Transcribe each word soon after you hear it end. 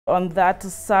on that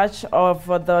search of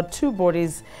the two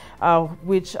bodies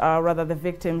which are rather the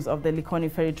victims of the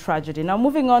Likoni Ferry tragedy. Now,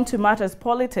 moving on to matters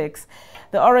politics,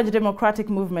 the Orange Democratic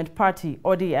Movement Party,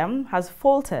 ODM, has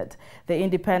faulted the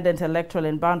Independent Electoral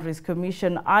and Boundaries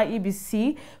Commission,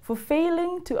 IEBC, for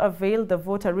failing to avail the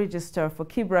voter register for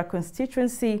Kibra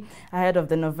Constituency ahead of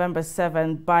the November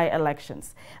 7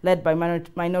 by-elections. Led by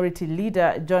Minority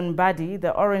Leader John Badi,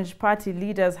 the Orange Party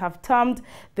leaders have termed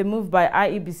the move by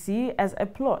IEBC as a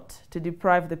plot to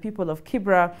deprive the people of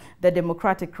Kibra their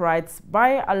democratic rights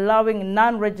by allowing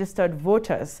non-registered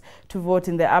voters to vote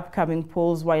in the upcoming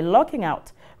polls while locking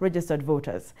out registered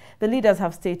voters. The leaders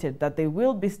have stated that they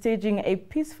will be staging a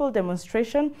peaceful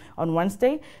demonstration on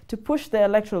Wednesday to push the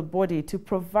electoral body to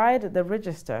provide the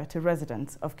register to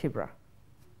residents of Kibra.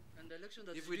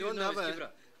 If we don't have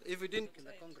if we didn't in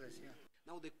the Congress, yeah.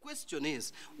 Now the question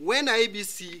is, when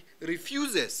IEBC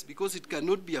refuses, because it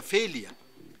cannot be a failure,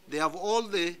 they have all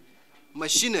the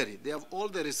machinery, they have all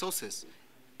the resources.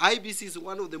 IEBC is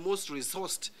one of the most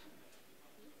resourced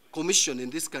commission in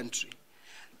this country.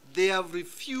 They have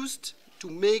refused to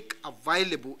make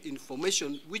available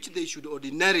information which they should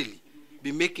ordinarily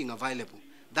be making available.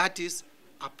 That is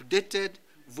updated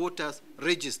voters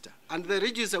register. And the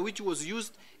register which was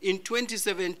used in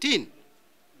 2017,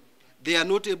 they are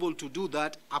not able to do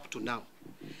that up to now.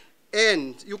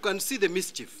 And you can see the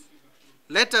mischief.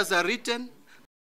 Letters are written,